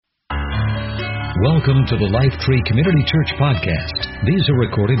Welcome to the Life Tree Community Church podcast. These are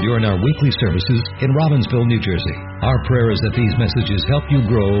recorded during our weekly services in Robbinsville, New Jersey. Our prayer is that these messages help you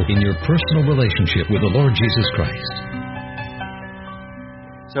grow in your personal relationship with the Lord Jesus Christ.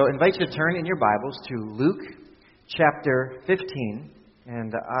 So I invite you to turn in your Bibles to Luke chapter 15.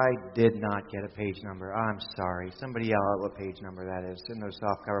 And I did not get a page number. I'm sorry. Somebody yell out what page number that is in those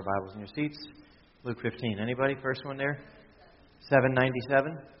softcover Bibles in your seats. Luke 15. Anybody? First one there?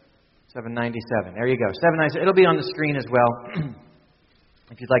 797? 797. There you go. 797. It'll be on the screen as well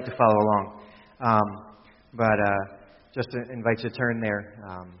if you'd like to follow along. Just to invite you to turn there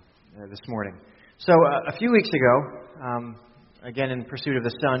this morning. So a few weeks ago, again in pursuit of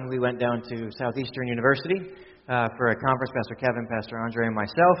the sun, we went down to Southeastern University for a conference. Pastor Kevin, Pastor Andre, and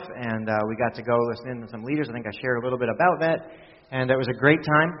myself, and we got to go listen in to some leaders. I think I shared a little bit about that, and it was a great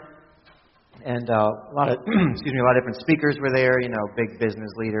time. And a lot of different speakers were there, big business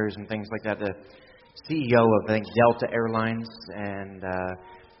leaders and things like that. The CEO of, I think, Delta Airlines and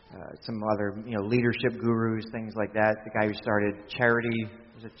some other, leadership gurus, things like that. The guy who started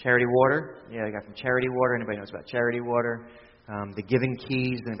Charity Water? Yeah, the guy from Charity Water. Anybody knows about Charity Water? The Giving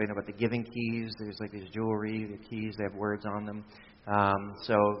Keys. Anybody know about the Giving Keys? There's like these jewelry, the keys, they have words on them.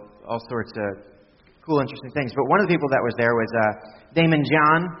 So all sorts of cool, interesting things. But one of the people that was there was Daymond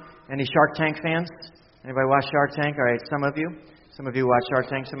John. Any Shark Tank fans? Anybody watch Shark Tank? All right, some of you watch Shark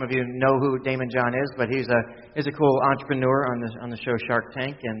Tank. Some of you know who Daymond John is, but he's a cool entrepreneur on the show Shark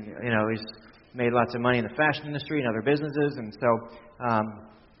Tank, and he's made lots of money in the fashion industry and other businesses, and so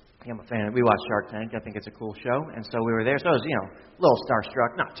I'm a fan. We watch Shark Tank. I think it's a cool show, and so we were there. So I was a little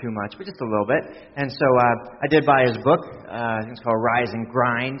starstruck, not too much, but just a little bit. And so I did buy his book. I think it's called Rise and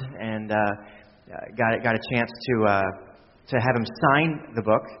Grind, and got a chance to have him sign the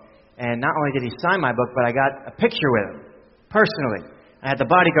book. And not only did he sign my book, but I got a picture with him, personally. I had the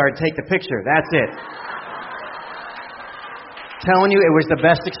bodyguard take the picture. That's it. Telling you, it was the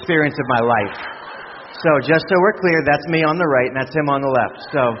best experience of my life. So just so we're clear, that's me on the right, and that's him on the left.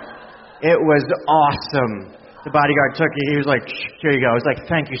 So it was awesome. The bodyguard took it. He was like, here you go. I was like,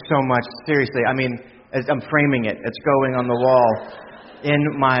 thank you so much. Seriously. I mean, as I'm framing it. It's going on the wall in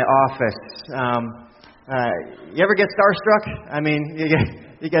my office. You ever get starstruck? I mean,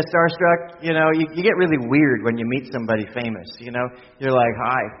 you get starstruck, you get really weird when you meet somebody famous, You're like,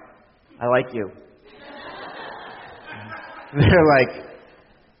 hi, I like you. They're like,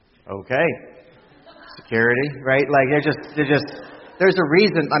 okay, security, right? Like, there's a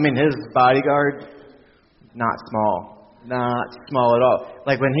reason. I mean, his bodyguard, not small at all.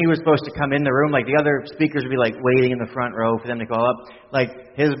 Like, when he was supposed to come in the room, like, the other speakers would be, like, waiting in the front row for them to call up.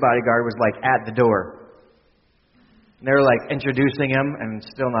 Like, his bodyguard was, like, at the door. And they were like introducing him and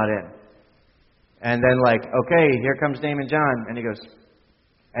still not in. And then like, okay, here comes Daymond John. And he goes,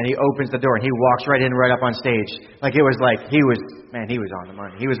 and he opens the door and he walks right in, right up on stage. Like it was like, he was on the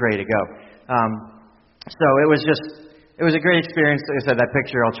money. He was ready to go. So it was a great experience. Like I said, that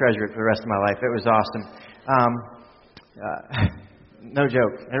picture, I'll treasure it for the rest of my life. It was awesome. No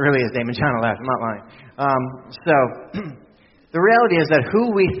joke. It really is Daymond John. I'm not lying. So the reality is that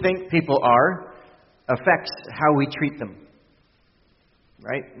who we think people are affects how we treat them,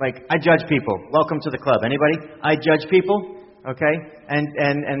 right? Like, I judge people. Welcome to the club. Anybody? I judge people, okay?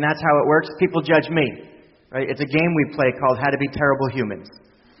 And that's how it works. People judge me, right? It's a game we play called How to Be Terrible Humans,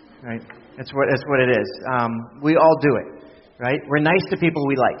 right? That's what it is. We all do it, right? We're nice to people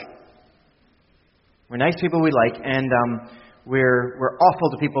we like. We're nice to people we like, and we're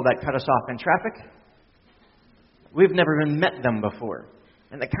awful to people that cut us off in traffic. We've never even met them before.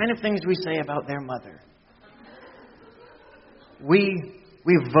 And the kind of things we say about their mother. We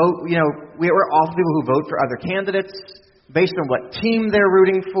vote, we're awful people who vote for other candidates based on what team they're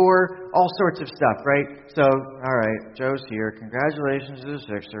rooting for, all sorts of stuff, right? So, all right, Joe's here. Congratulations to the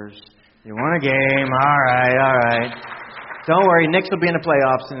Sixers. You won a game. All right. Don't worry, Knicks will be in the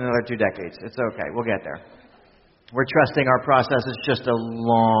playoffs in another 2 decades. It's okay. We'll get there. We're trusting our process is just a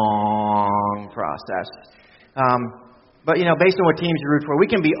long process. But based on what teams you root for, we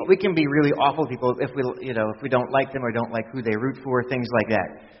can be really awful people if we don't like them or don't like who they root for, things like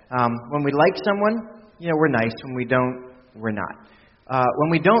that. When we like someone, we're nice. When we don't, we're not.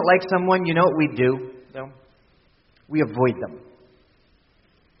 When we don't like someone, you know what we do? We avoid them.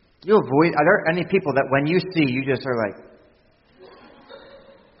 Are there any people that when you see, you just are like,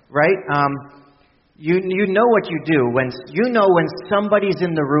 right? You know what you do when somebody's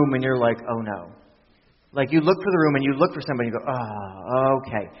in the room and you're like, oh no. Like, you look for the room and you look for somebody and you go, oh,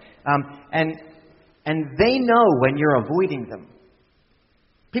 okay. And they know when you're avoiding them.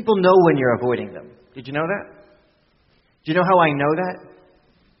 People know when you're avoiding them. Did you know that? Do you know how I know that?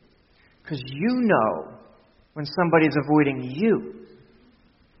 Because you know when somebody's avoiding you.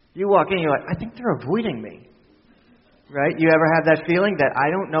 You walk in, you're like, I think they're avoiding me. Right? You ever have that feeling that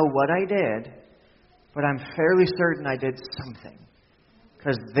I don't know what I did, but I'm fairly certain I did something.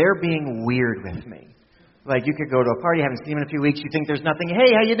 Because they're being weird with me. Like you could go to a party, haven't seen them in a few weeks, you think there's nothing.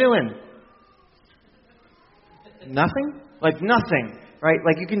 Hey, how you doing? Nothing? Like nothing. Right?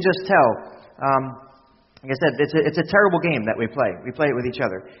 Like you can just tell. Like I said, it's a terrible game that we play. We play it with each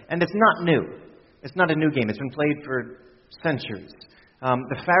other. And it's not new. It's not a new game. It's been played for centuries.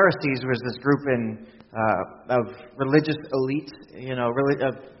 The Pharisees was this group of religious elites,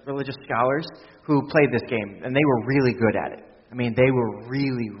 of religious scholars who played this game, and they were really good at it. I mean, they were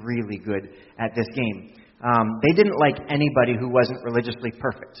really, really good at this game. They didn't like anybody who wasn't religiously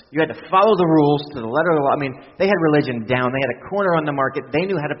perfect. You had to follow the rules to the letter of the law. I mean, they had religion down. They had a corner on the market. They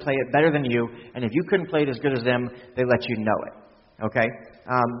knew how to play it better than you, and if you couldn't play it as good as them, they let you know it. Okay?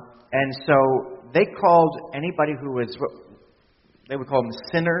 And so they called anybody who was... They would call them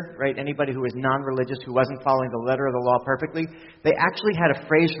sinner, right? Anybody who was non-religious, who wasn't following the letter of the law perfectly. They actually had a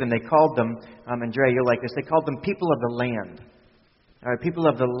phrase for them. They called them, Andrea, you'll like this, they called them people of the land. All right, people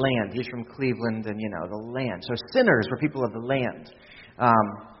of the land. He's from Cleveland and, the land. So sinners were people of the land.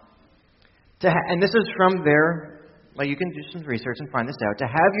 And this is from their, you can do some research and find this out. To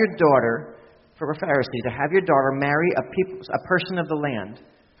have your daughter, for a Pharisee, to have your daughter marry a person of the land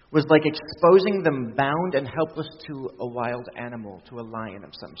was like exposing them bound and helpless to a wild animal, to a lion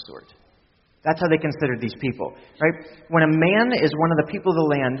of some sort. That's how they considered these people, right? When a man is one of the people of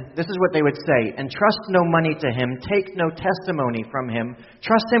the land, this is what they would say: entrust no money to him, take no testimony from him,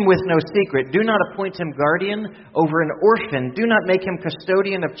 trust him with no secret, do not appoint him guardian over an orphan, do not make him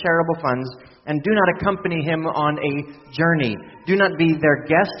custodian of charitable funds, and do not accompany him on a journey. Do not be their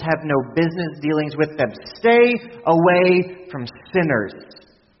guest, have no business dealings with them. Stay away from sinners.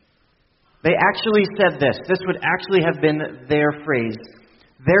 They actually said this. This would actually have been their phrase.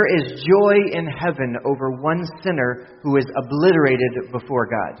 There is joy in heaven over one sinner who is obliterated before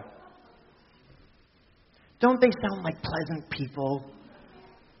God. Don't they sound like pleasant people?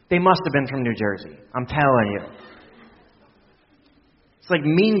 They must have been from New Jersey. I'm telling you. It's like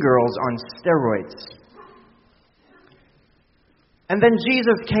Mean Girls on steroids. And then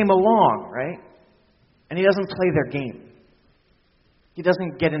Jesus came along, right? And he doesn't play their game. He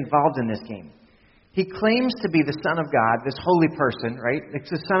doesn't get involved in this game. He claims to be the Son of God, this holy person, right? It's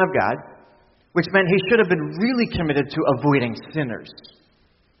the Son of God, which meant he should have been really committed to avoiding sinners.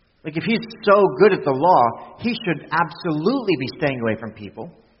 Like if he's so good at the law, he should absolutely be staying away from people.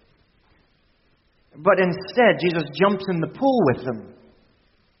 But instead, Jesus jumps in the pool with them,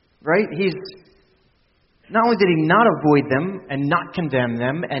 right? Not only did he not avoid them and not condemn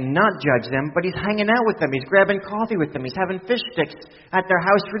them and not judge them, but he's hanging out with them. He's grabbing coffee with them. He's having fish sticks at their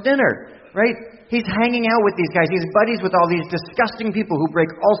house for dinner, right? He's hanging out with these guys. He's buddies with all these disgusting people who break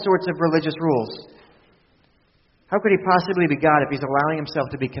all sorts of religious rules. How could he possibly be God if he's allowing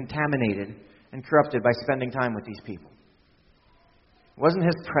himself to be contaminated and corrupted by spending time with these people? Wasn't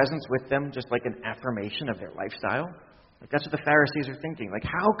his presence with them just like an affirmation of their lifestyle? Like that's what the Pharisees are thinking. Like,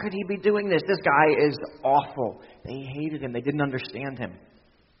 how could he be doing this? This guy is awful. They hated him. They didn't understand him.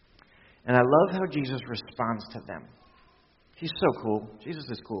 And I love how Jesus responds to them. He's so cool. Jesus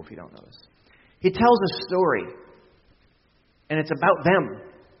is cool if you don't know this. He tells a story, and it's about them,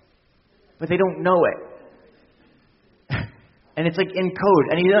 but they don't know it. And it's like in code.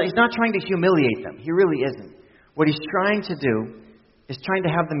 And he's not trying to humiliate them. He really isn't. What he's trying to do is trying to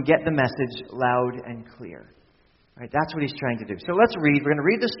have them get the message loud and clear. Right, that's what he's trying to do. So let's read. We're going to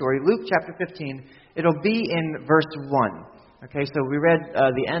read the story. Luke chapter 15. It'll be in verse 1. Okay, so we read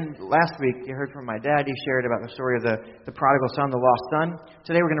the end last week. You heard from my dad. He shared about the story of the prodigal son, the lost son.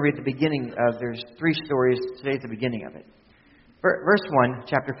 Today we're going to read the beginning of, there's 3 stories. Today's the beginning of it. Verse 1,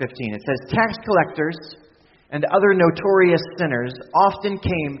 chapter 15. It says, tax collectors and other notorious sinners often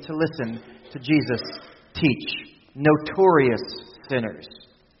came to listen to Jesus teach. Notorious sinners.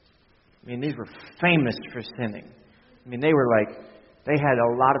 I mean, these were famous for sinning. I mean, they had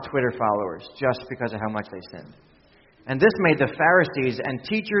a lot of Twitter followers just because of how much they sinned. And this made the Pharisees and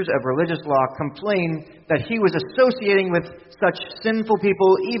teachers of religious law complain that he was associating with such sinful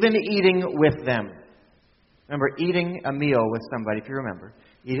people, even eating with them. Remember, eating a meal with somebody, if you remember,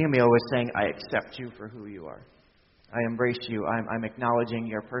 eating a meal was saying, I accept you for who you are. I embrace you. I'm acknowledging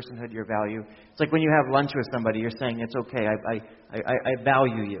your personhood, your value. It's like when you have lunch with somebody, you're saying, it's okay, I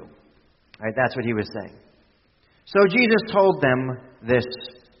value you. Right, that's what he was saying. So Jesus told them this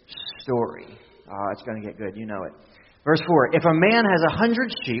story. Oh, it's going to get good. You know it. Verse 4. If a man has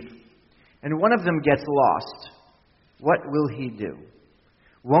 100 sheep and one of them gets lost, what will he do?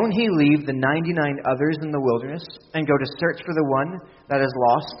 Won't he leave the 99 others in the wilderness and go to search for the one that is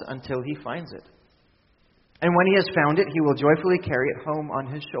lost until he finds it? And when he has found it, he will joyfully carry it home on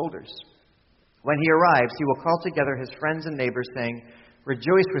his shoulders. When he arrives, he will call together his friends and neighbors, saying,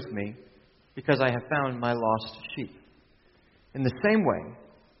 'Rejoice with me, because I have found my lost sheep.' In the same way,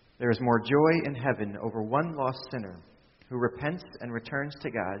 there is more joy in heaven over one lost sinner who repents and returns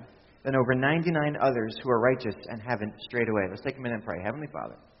to God than over 99 others who are righteous and haven't strayed away." Let's take a minute and pray. Heavenly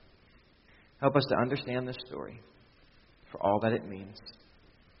Father, help us to understand this story for all that it means,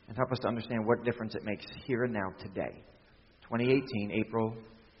 and help us to understand what difference it makes here and now today. 2018, April,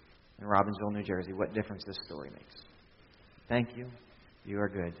 in Robbinsville, New Jersey. What difference this story makes. Thank you. You are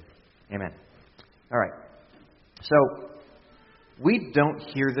good. Amen. All right. So, we don't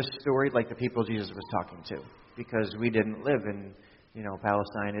hear this story like the people Jesus was talking to, because we didn't live in,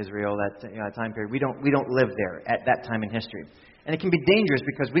 Palestine, Israel, that time period. We don't live there at that time in history, and it can be dangerous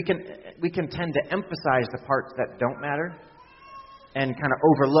because we can tend to emphasize the parts that don't matter and kind of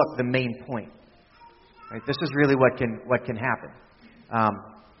overlook the main point. Right? This is really what can happen.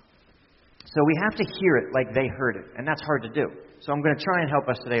 So we have to hear it like they heard it, and that's hard to do. So I'm going to try and help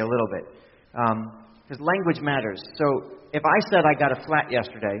us today a little bit, because language matters. So if I said I got a flat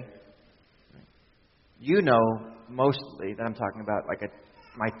yesterday, you know mostly that I'm talking about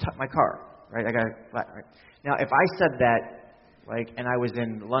my car, right? I got a flat, right? Now, if I said that, and I was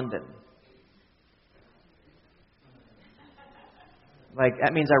in London,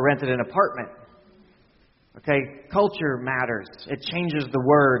 that means I rented an apartment. Okay? Culture matters. It changes the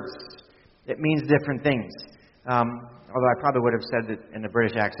words. It means different things. Although I probably would have said it in a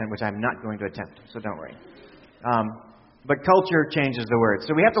British accent, which I'm not going to attempt, so don't worry. But culture changes the words.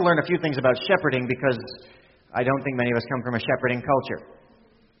 So we have to learn a few things about shepherding, because I don't think many of us come from a shepherding culture.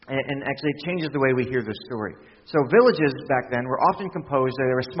 And actually, it changes the way we hear the story. So villages back then were often composed.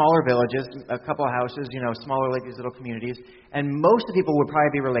 There were smaller villages, a couple of houses, smaller like these little communities. And most of the people would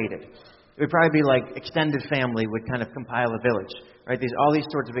probably be related. It would probably be like extended family would kind of compile a village, right? All these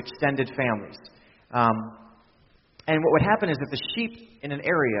sorts of extended families. And what would happen is that the sheep in an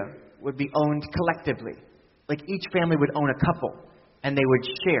area would be owned collectively. Like each family would own a couple, and they would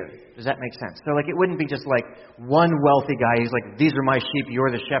share. Does that make sense? So it wouldn't be just like one wealthy guy. He's like, "These are my sheep,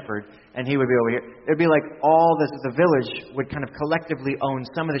 you're the shepherd," and he would be over here. It'd be like all the village would kind of collectively own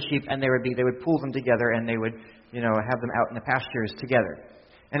some of the sheep, and they would pool them together, and they would have them out in the pastures together.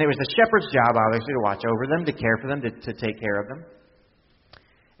 And it was the shepherd's job, obviously, to watch over them, to care for them, to take care of them.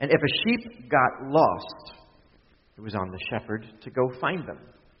 And if a sheep got lost, it was on the shepherd to go find them.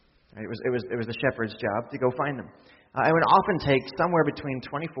 It was the shepherd's job to go find them. It would often take somewhere between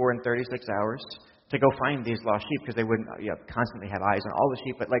 24 and 36 hours to go find these lost sheep, because they wouldn't constantly have eyes on all the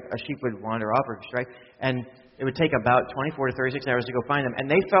sheep, but a sheep would wander off or stray, and it would take about 24 to 36 hours to go find them.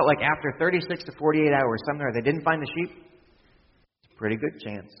 And they felt like after 36 to 48 hours, somewhere they didn't find the sheep, it's a pretty good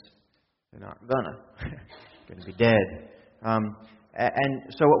chance they're not gonna be dead. And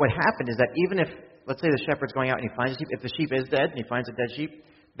so what would happen is that even if, let's say the shepherd's going out and he finds a sheep, if the sheep is dead and he finds a dead sheep,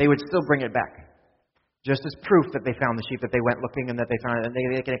 they would still bring it back, just as proof that they found the sheep, that they went looking and that they found it, and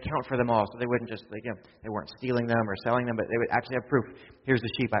they could account for them all. So they wouldn't just, they weren't stealing them or selling them, but they would actually have proof. Here's the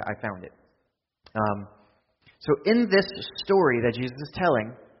sheep, I found it. So in this story that Jesus is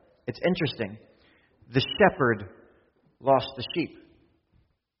telling, it's interesting. The shepherd lost the sheep.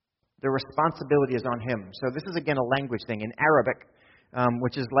 The responsibility is on him. So this is, again, a language thing. In Arabic,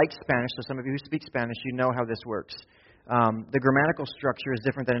 which is like Spanish, so some of you who speak Spanish, you know how this works. The grammatical structure is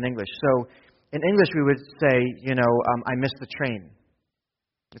different than in English. So in English, we would say, I missed the train.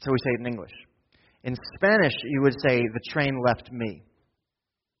 That's how we say it in English. In Spanish, you would say, the train left me.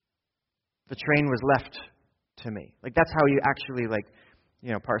 The train was left to me. That's how you actually,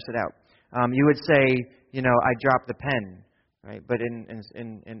 parse it out. You would say, I dropped the pen, right? But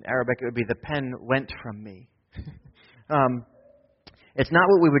in Arabic, it would be, the pen went from me. It's not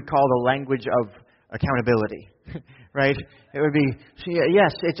what we would call the language of accountability, right? It would be,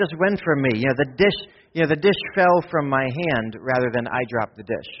 yes, it just went from me. The dish fell from my hand rather than I dropped the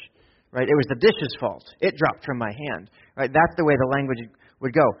dish, right? It was the dish's fault. It dropped from my hand, right? That's the way the language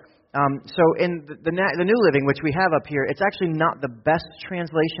would go. So in the New Living, which we have up here, it's actually not the best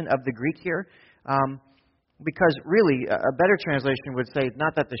translation of the Greek here, because really a better translation would say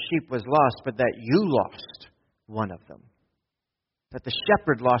not that the sheep was lost, but that you lost one of them. That the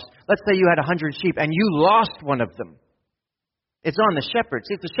shepherd lost. Let's say you had 100 sheep and you lost one of them. It's on the shepherd.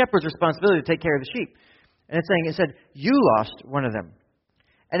 See, it's the shepherd's responsibility to take care of the sheep. And it said, you lost one of them.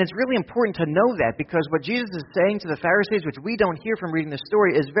 And it's really important to know that, because what Jesus is saying to the Pharisees, which we don't hear from reading the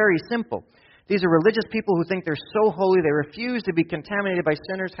story, is very simple. These are religious people who think they're so holy they refuse to be contaminated by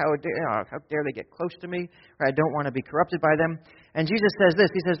sinners. How dare they get close to me? Or I don't want to be corrupted by them. And Jesus says this.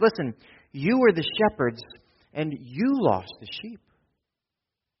 He says, listen, you were the shepherds and you lost the sheep.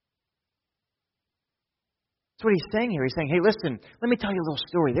 That's what he's saying here. He's saying, hey, listen, let me tell you a little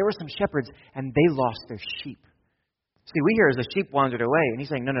story. There were some shepherds and they lost their sheep. See, we hear as the sheep wandered away. And he's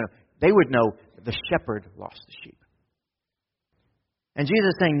saying, no. They would know the shepherd lost the sheep. And Jesus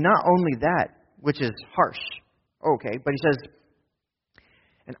is saying not only that, which is harsh. Okay, but he says,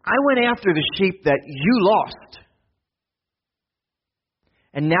 and I went after the sheep that you lost.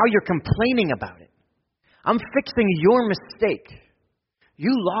 And now you're complaining about it. I'm fixing your mistake.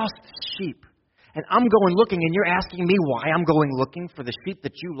 You lost sheep. And I'm going looking, and you're asking me why I'm going looking for the sheep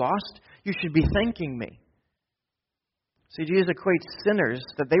that you lost? You should be thanking me. See, Jesus equates sinners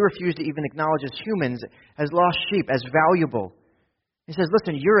that they refuse to even acknowledge as humans, as lost sheep, as valuable. He says,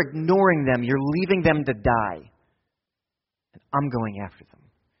 listen, you're ignoring them. You're leaving them to die. And I'm going after them.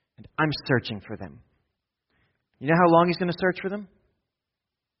 And I'm searching for them. You know how long he's going to search for them?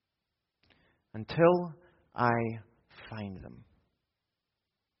 Until I find them.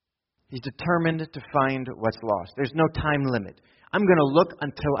 He's determined to find what's lost. There's no time limit. I'm going to look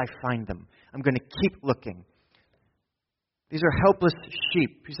until I find them. I'm going to keep looking. These are helpless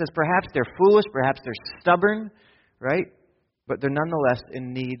sheep. He says perhaps they're foolish, perhaps they're stubborn, right? But they're nonetheless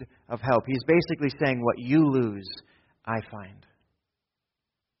in need of help. He's basically saying what you lose, I find.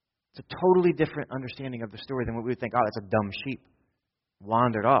 It's a totally different understanding of the story than what we would think, oh, that's a dumb sheep.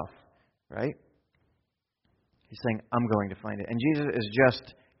 Wandered off, right? He's saying, I'm going to find it. And Jesus is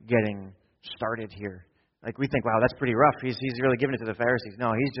just getting started here. Like we think, wow, that's pretty rough. He's really giving it to the Pharisees.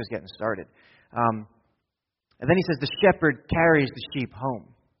 No, he's just getting started. And then he says the shepherd carries the sheep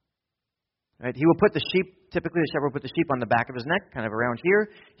home. Right? He will put the sheep, typically the shepherd will put the sheep on the back of his neck, kind of around here.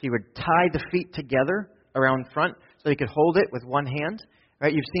 He would tie the feet together around front so he could hold it with one hand.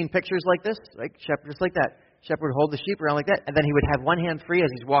 Right? You've seen pictures like this, like shepherds like that. Shepherd would hold the sheep around like that, and then he would have one hand free as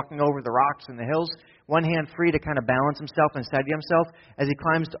he's walking over the rocks and the hills, one hand free to kind of balance himself and steady himself as he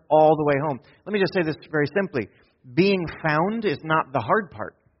climbs all the way home. Let me just say this very simply. Being found is not the hard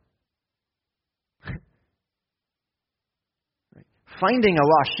part. Finding a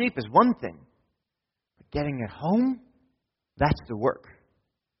lost sheep is one thing. But getting it home, that's the work.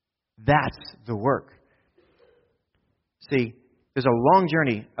 That's the work. See, there's a long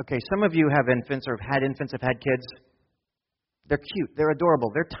journey. Okay, some of you have infants or have had infants, have had kids. They're cute. They're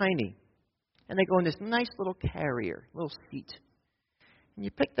adorable. They're tiny. And they go in this nice little carrier, little seat. And you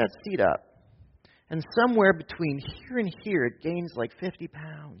pick that seat up. And somewhere between here and here, it gains like 50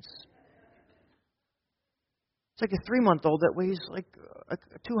 pounds. It's like a 3-month-old that weighs like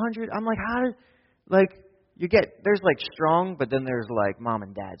 200. I'm like, how did, like, there's like strong, but then there's like mom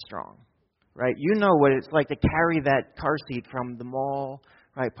and dad strong. Right? You know what it's like to carry that car seat from the mall,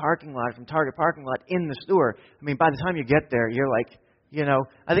 right, parking lot, from Target parking lot in the store. I mean, by the time you get there, you're like,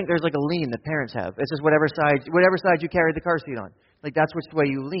 I think there's like a lean that parents have. It's just whatever side you carry the car seat on. Like that's which way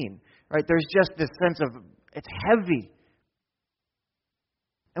you lean. Right? There's just this sense of, it's heavy.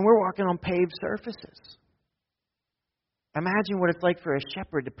 And we're walking on paved surfaces. Imagine what it's like for a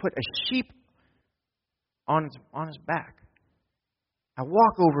shepherd to put a sheep on his back. I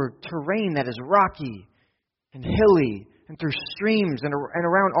walk over terrain that is rocky and hilly and through streams and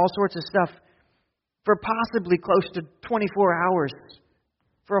around all sorts of stuff for possibly close to 24 hours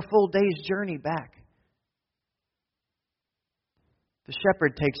for a full day's journey back. The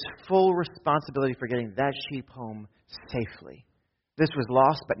shepherd takes full responsibility for getting that sheep home safely. This was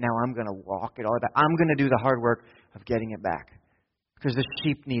lost, but now I'm going to walk it all back. I'm going to do the hard work of getting it back because the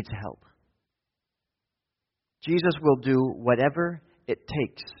sheep needs help. Jesus will do whatever it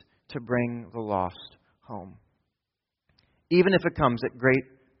takes to bring the lost home, even if it comes at great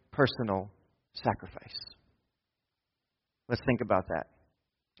personal sacrifice. Let's think about that.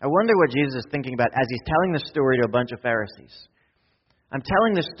 I wonder what Jesus is thinking about as he's telling this story to a bunch of Pharisees. I'm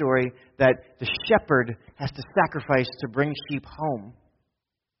telling this story that the shepherd has to sacrifice to bring sheep home,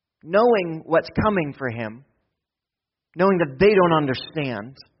 knowing what's coming for him, knowing that they don't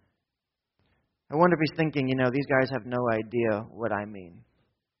understand. I wonder if he's thinking, these guys have no idea what I mean.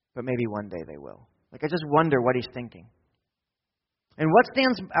 But maybe one day they will. I just wonder what he's thinking. And what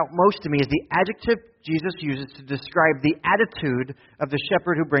stands out most to me is the adjective Jesus uses to describe the attitude of the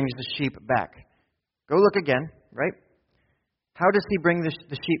shepherd who brings the sheep back. Go look again, right? How does he bring the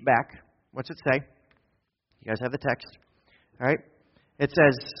sheep back? What's it say? You guys have the text. All right? It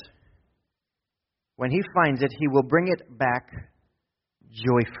says, when he finds it, he will bring it back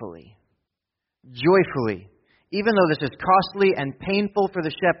joyfully. Joyfully. Even though this is costly and painful for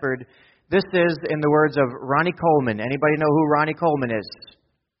the shepherd, This is, in the words of Ronnie Coleman. Anybody know who Ronnie Coleman is?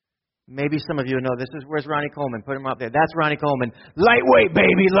 Maybe some of you know. Where's Ronnie Coleman? Put him up there. That's Ronnie Coleman. Lightweight,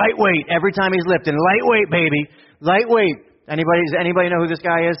 baby, lightweight. Every time he's lifting, lightweight, baby, lightweight. Anybody know who this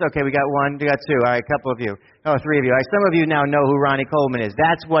guy is? Okay, we got one, we got two. All right, a couple of you. Oh, three of you. All right, some of you now know who Ronnie Coleman is.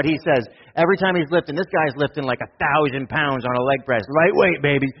 That's what he says. Every time he's lifting, this guy's lifting like 1,000 pounds on a leg press. Lightweight,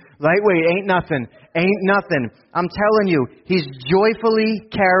 baby. Lightweight. Ain't nothing. Ain't nothing. I'm telling you, he's joyfully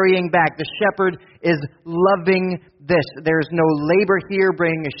carrying back. The shepherd is loving this. There's no labor here.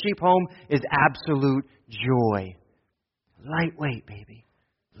 Bringing a sheep home is absolute joy. Lightweight, baby.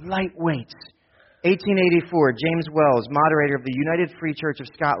 Lightweight. 1884, James Wells, moderator of the United Free Church of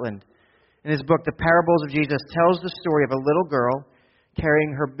Scotland, in his book, The Parables of Jesus, tells the story of a little girl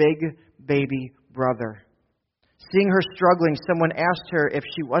carrying her big baby brother. Seeing her struggling, someone asked her if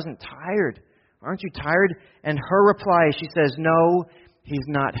she wasn't tired. Aren't you tired? And her reply, she says, no, he's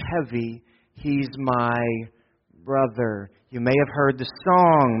not heavy. He's my brother. You may have heard the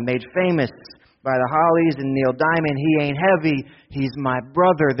song made famous by the Hollies and Neil Diamond, he ain't heavy, he's my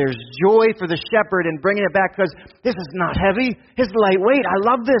brother. There's joy for the shepherd in bringing it back because this is not heavy, it's lightweight. I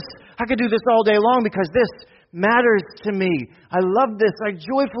love this. I could do this all day long because this matters to me. I love this. I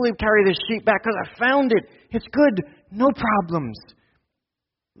joyfully carry this sheep back because I found it. It's good. No problems.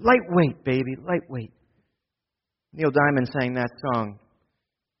 Lightweight, baby, lightweight. Neil Diamond sang that song.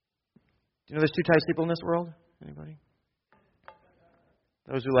 Do you know there's two types of people in this world? Anybody?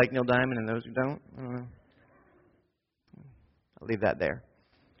 Those who like Neil Diamond and those who don't? I don't know. I'll leave that there.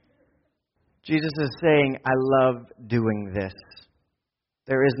 Jesus is saying, I love doing this.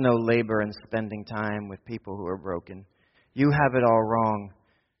 There is no labor in spending time with people who are broken. You have it all wrong.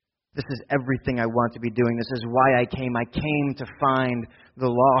 This is everything I want to be doing. This is why I came. I came to find the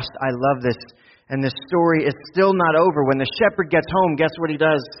lost. I love this. And this story is still not over. When the shepherd gets home, guess what he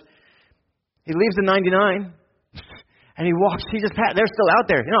does? He leaves the 99. And he walks, they're still out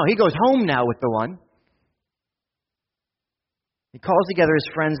there. He goes home now with the one. He calls together his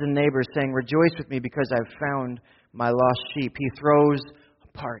friends and neighbors saying, rejoice with me because I've found my lost sheep. He throws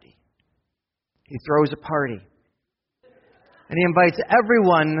a party. He throws a party. And he invites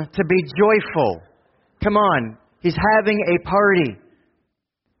everyone to be joyful. Come on. He's having a party.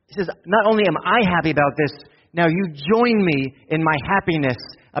 He says, not only am I happy about this, now you join me in my happiness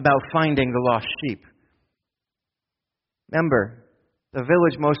about finding the lost sheep. Remember, the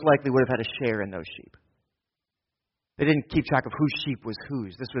village most likely would have had a share in those sheep. They didn't keep track of whose sheep was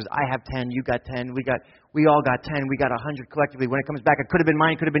whose. This was, I have 10, you got 10, we all got 10, we got 100 collectively. When it comes back, it could have been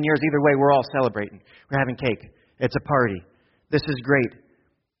mine, it could have been yours. Either way, we're all celebrating. We're having cake. It's a party. This is great.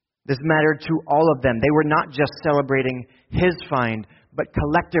 This mattered to all of them. They were not just celebrating his find, but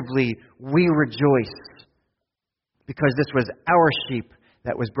collectively, we rejoice because this was our sheep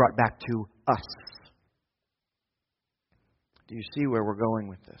that was brought back to us. Do you see where we're going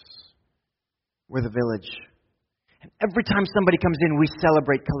with this? We're the village. And every time somebody comes in, we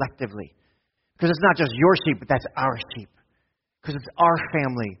celebrate collectively. Because it's not just your sheep, but that's our sheep. Because it's our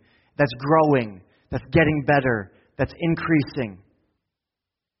family that's growing, that's getting better, that's increasing.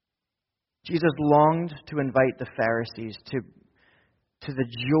 Jesus longed to invite the Pharisees to the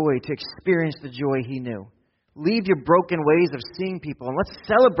joy, to experience the joy he knew. Leave your broken ways of seeing people, and let's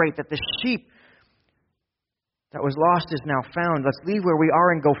celebrate that the sheep that was lost is now found. Let's leave where we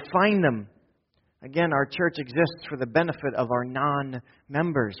are and go find them. Again, our church exists for the benefit of our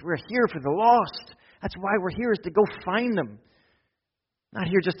non-members. We're here for the lost. That's why we're here, is to go find them. Not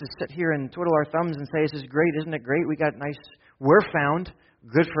here just to sit here and twiddle our thumbs and say, this is great, isn't it great? We're found.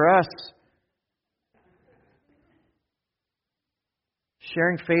 Good for us.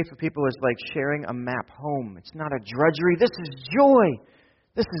 Sharing faith with people is like sharing a map home. It's not a drudgery. This is joy.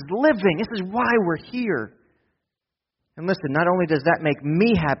 This is living. This is why we're here. And listen, not only does that make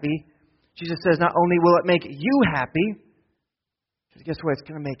me happy, Jesus says not only will it make you happy, but guess what? It's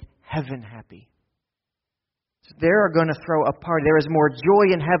going to make heaven happy. So they are going to throw a party. There is more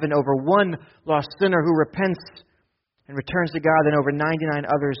joy in heaven over one lost sinner who repents and returns to God than over 99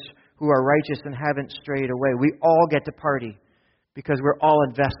 others who are righteous and haven't strayed away. We all get to party because we're all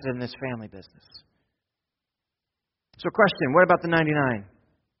invested in this family business. So question, what about the 99?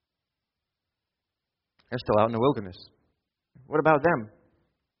 They're still out in the wilderness. What about them?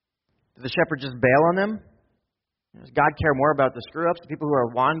 Did the shepherd just bail on them? Does God care more about the screw-ups, the people who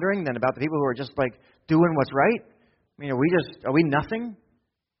are wandering, than about the people who are just like doing what's right? I mean, are we nothing?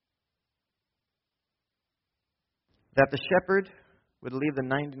 That the shepherd would leave the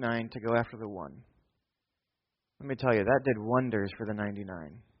 99 to go after the one. Let me tell you, that did wonders for the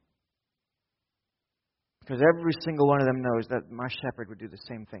 99. Because every single one of them knows that my shepherd would do the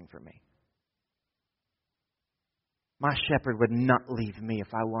same thing for me. My shepherd would not leave me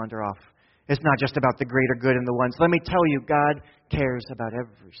if I wander off. It's not just about the greater good and the ones. Let me tell you, God cares about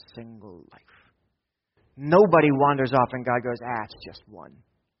every single life. Nobody wanders off and God goes, it's just one.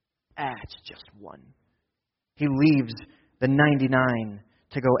 It's just one. He leaves the 99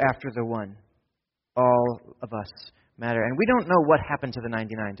 to go after the one. All of us matter. And we don't know what happened to the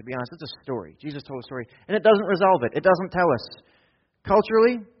 99, to be honest. It's a story. Jesus told a story. And it doesn't resolve it. It doesn't tell us.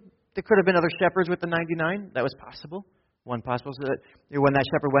 Culturally, there could have been other shepherds with the 99. That was possible. One possible. So that when that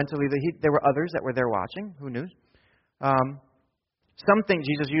shepherd went to leave the heat, there were others that were there watching. Who knew? Some think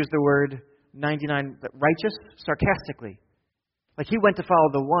Jesus used the word 99 righteous sarcastically. Like he went to follow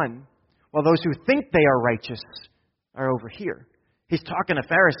the one, while those who think they are righteous are over here. He's talking to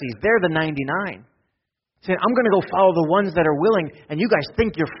Pharisees. They're the 99. Saying, I'm going to go follow the ones that are willing, and you guys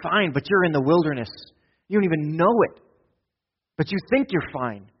think you're fine, but you're in the wilderness. You don't even know it. But you think you're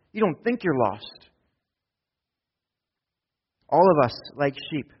fine. You don't think you're lost. All of us, like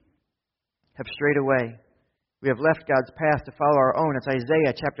sheep, have strayed away. We have left God's path to follow our own. It's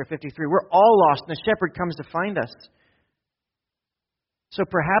Isaiah chapter 53. We're all lost, and the shepherd comes to find us. So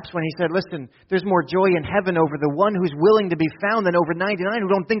perhaps when he said, listen, there's more joy in heaven over the one who's willing to be found than over 99 who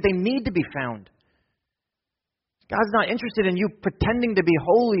don't think they need to be found. God's not interested in you pretending to be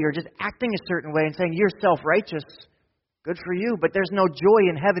holy or just acting a certain way and saying you're self-righteous. Good for you, but there's no joy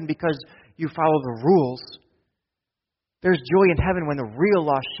in heaven because you follow the rules. There's joy in heaven when the real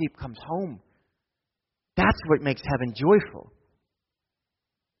lost sheep comes home. That's what makes heaven joyful.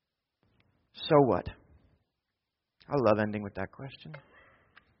 So what? I love ending with that question.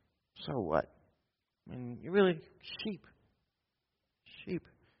 So what? I mean, you're really sheep. Sheep.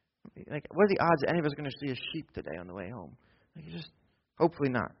 Like, what are the odds that any of us are going to see a sheep today on the way home? Like, just hopefully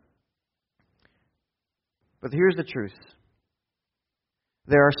not. But here's the truth.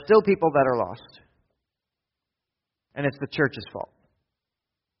 There are still people that are lost. And it's the church's fault.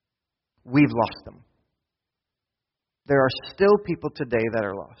 We've lost them. There are still people today that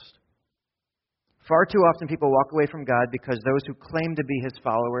are lost. Far too often people walk away from God because those who claim to be His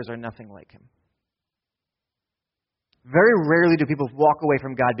followers are nothing like Him. Very rarely do people walk away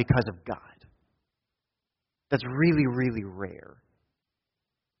from God because of God. That's really, really rare.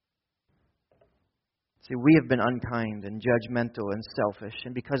 See, we have been unkind and judgmental and selfish,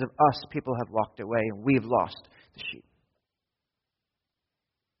 and because of us, people have walked away and we've lost the sheep.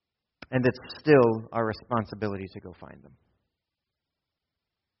 And it's still our responsibility to go find them.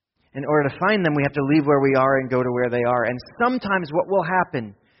 In order to find them, we have to leave where we are and go to where they are. And sometimes what will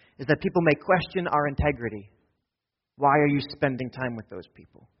happen is that people may question our integrity. Why are you spending time with those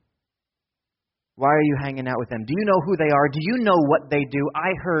people? Why are you hanging out with them? Do you know who they are? Do you know what they do?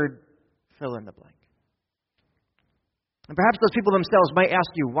 I heard fill in the blank. And perhaps those people themselves might ask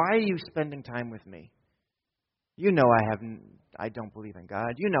you, why are you spending time with me? You know I don't believe in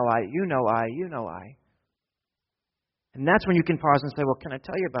God. You know I. And that's when you can pause and say, well, can I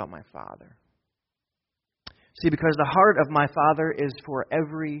tell you about my Father? See, because the heart of my Father is for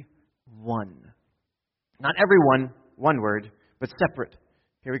everyone. Not everyone, one word, but separate.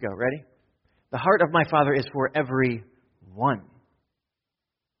 Here we go. Ready? The heart of my Father is for everyone.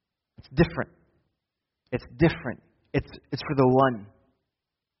 It's different. It's different. It's for the one.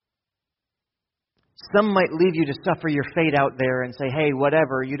 Some might leave you to suffer your fate out there and say, hey,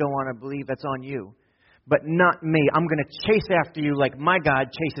 whatever, you don't want to believe, that's on you. But not me. I'm going to chase after you like my God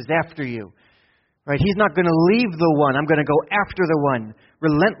chases after you. Right? He's not going to leave the one. I'm going to go after the one.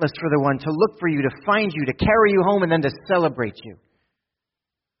 Relentless for the one. To look for you, to find you, to carry you home, and then to celebrate you.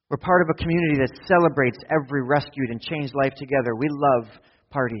 We're part of a community that celebrates every rescued and changed life together. We love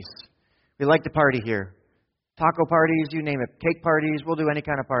parties. We like to party here. Taco parties, you name it. Cake parties, we'll do any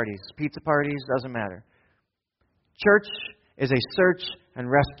kind of parties. Pizza parties, doesn't matter. Church is a search and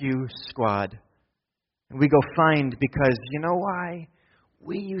rescue squad. And we go find because, you know why?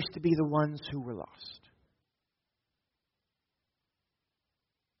 We used to be the ones who were lost.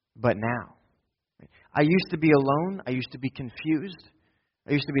 But now, I used to be alone. I used to be confused.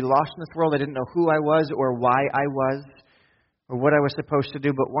 I used to be lost in this world. I didn't know who I was or why I was or what I was supposed to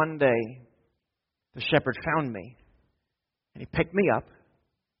do. But one day, the shepherd found me. And he picked me up.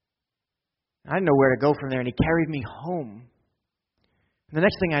 I didn't know where to go from there. And he carried me home. And the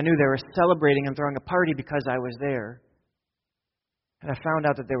next thing I knew, they were celebrating and throwing a party because I was there. And I found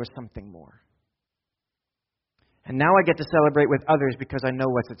out that there was something more. And now I get to celebrate with others because I know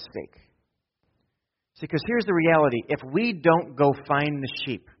what's at stake. See, because here's the reality. If we don't go find the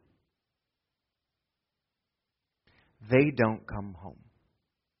sheep, they don't come home.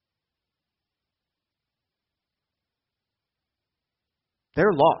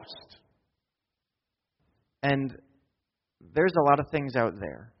 They're lost. And there's a lot of things out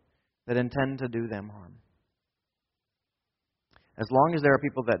there that intend to do them harm. As long as there are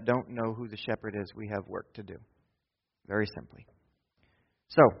people that don't know who the shepherd is, we have work to do. Very simply.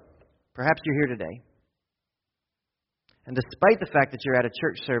 So, perhaps you're here today, and despite the fact that you're at a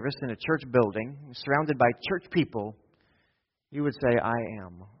church service in a church building, surrounded by church people, you would say, I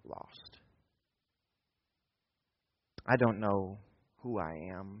am lost. I don't know who I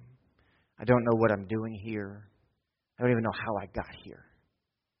am. I don't know what I'm doing here. I don't even know how I got here.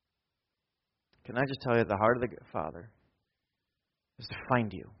 Can I just tell you, the heart of the Father is to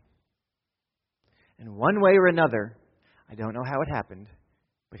find you. In one way or another, I don't know how it happened,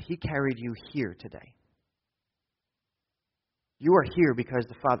 but He carried you here today. You are here because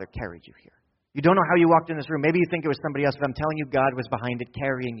the Father carried you here. You don't know how you walked in this room. Maybe you think it was somebody else, but I'm telling you, God was behind it,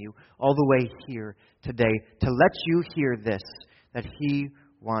 carrying you all the way here today to let you hear this, that He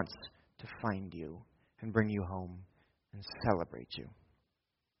wants to find you and bring you home and celebrate you.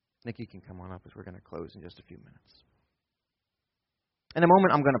 Nikki can come on up as we're going to close in just a few minutes. In a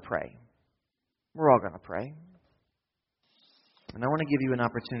moment, I'm going to pray. We're all going to pray. And I want to give you an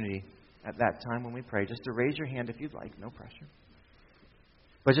opportunity at that time when we pray just to raise your hand if you'd like. No pressure.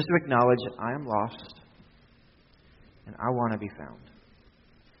 But just to acknowledge, I am lost and I want to be found.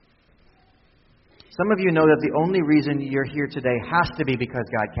 Some of you know that the only reason you're here today has to be because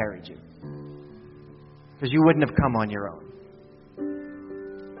God carried you. Because you wouldn't have come on your own.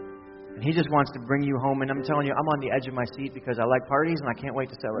 And He just wants to bring you home. And I'm telling you, I'm on the edge of my seat because I like parties and I can't wait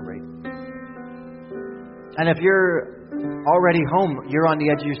to celebrate. And if you're already home, you're on the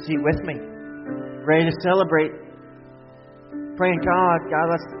edge of your seat with me, ready to celebrate. Praying, God,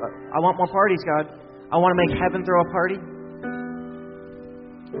 I want more parties, God. I want to make heaven throw a party.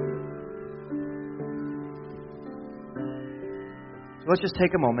 So let's just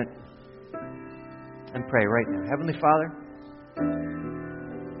take a moment and pray right now. Heavenly Father,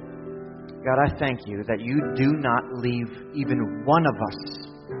 God, I thank you that you do not leave even one of us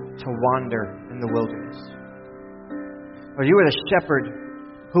to wander in the wilderness. Lord, you are the shepherd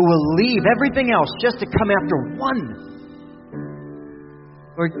who will leave everything else just to come after one.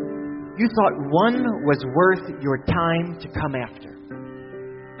 Lord, you thought one was worth your time to come after.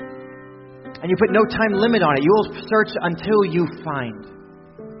 And you put no time limit on it. You will search until you find.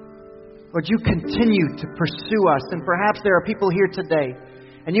 Lord, you continue to pursue us. And perhaps there are people here today,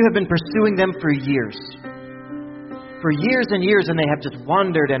 and you have been pursuing them for years. For years and years, and they have just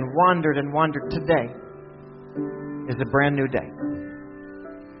wandered and wandered and wandered. Today is a brand new day.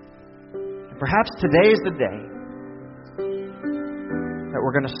 And perhaps today is the day that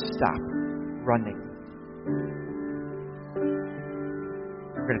we're going to stop running.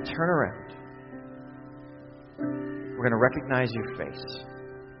 We're going to turn around. We're going to recognize your face.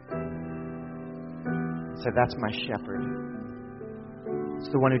 And say, that's my shepherd.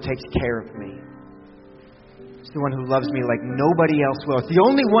 It's the one who takes care of me. It's the one who loves me like nobody else will. It's the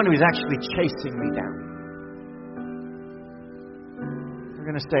only one who's actually chasing me down. We're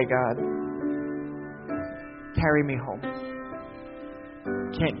going to say, God, carry me home.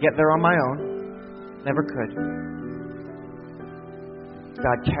 Can't get there on my own. Never could.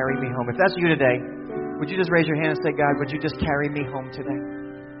 God, carry me home. If that's you today, would you just raise your hand and say, God, would you just carry me home today?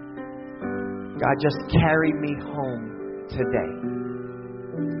 God, just carry me home today.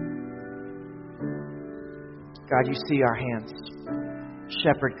 God, you see our hands.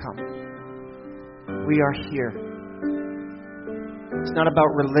 Shepherd, come. We are here. It's not about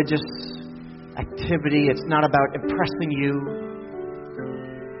religious activity. It's not about impressing you.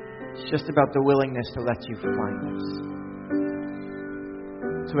 It's just about the willingness to let you find us.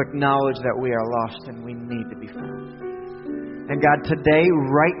 To acknowledge that we are lost and we need to be found. And God, today,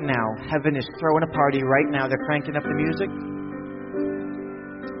 right now, heaven is throwing a party right now. They're cranking up the music.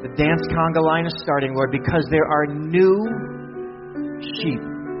 The dance conga line is starting, Lord, because there are new sheep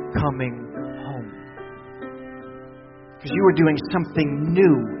coming home. Because you are doing something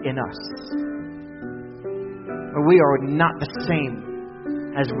new in us. We are not the same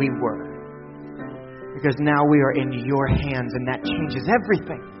as we were. Because now we are in your hands, and that changes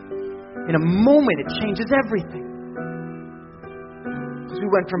everything. In a moment, it changes everything. Because we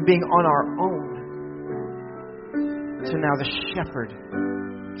went from being on our own to now the shepherd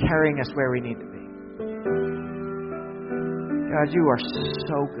carrying us where we need to be. God, you are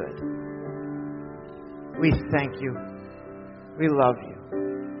so good. We thank you. We love you.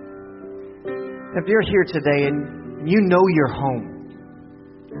 If you're here today and you know you're home,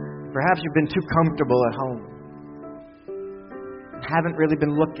 perhaps you've been too comfortable at home and haven't really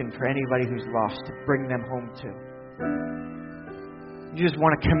been looking for anybody who's lost to bring them home to. You just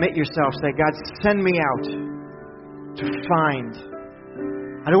want to commit yourself, say, God, send me out. to find.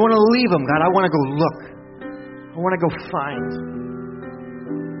 I don't want to leave them, God. I want to go look. I want to go find.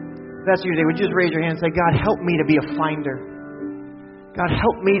 If that's you today, would you just raise your hand and say, God, help me to be a finder. God,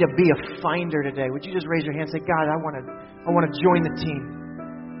 help me to be a finder today. Would you just raise your hand and say, God, I want to join the team.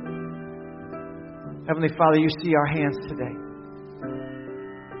 Heavenly Father, you see our hands today.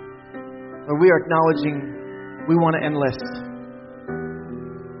 Lord, we are acknowledging we want to enlist.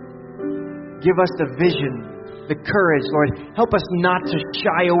 Give us the vision, the courage, Lord. Help us not to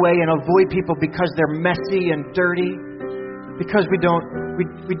shy away and avoid people because they're messy and dirty, because we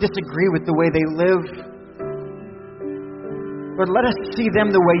disagree with the way they live. Lord, let us see them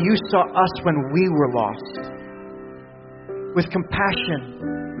the way you saw us when we were lost. With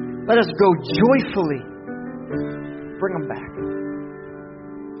compassion. Let us go joyfully. Bring them back.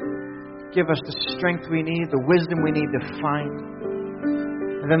 Give us the strength we need, the wisdom we need to find.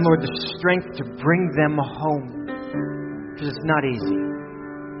 And then, Lord, the strength to bring them home. Because it's not easy.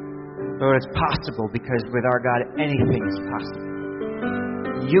 Lord, it's possible because with our God, anything is possible.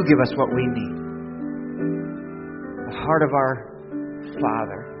 You give us what we need. The heart of our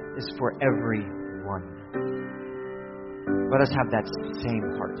Father is for everyone. Let us have that same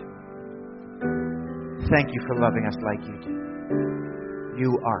heart. Thank you for loving us like you do.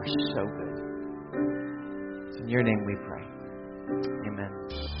 You are so good. It's in your name we pray. Amen.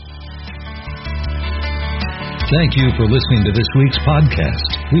 Thank you for listening to this week's podcast.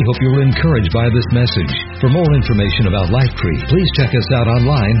 We hope you were encouraged by this message. For more information about LifeTree, please check us out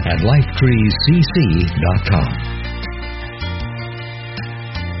online at lifetreecc.com.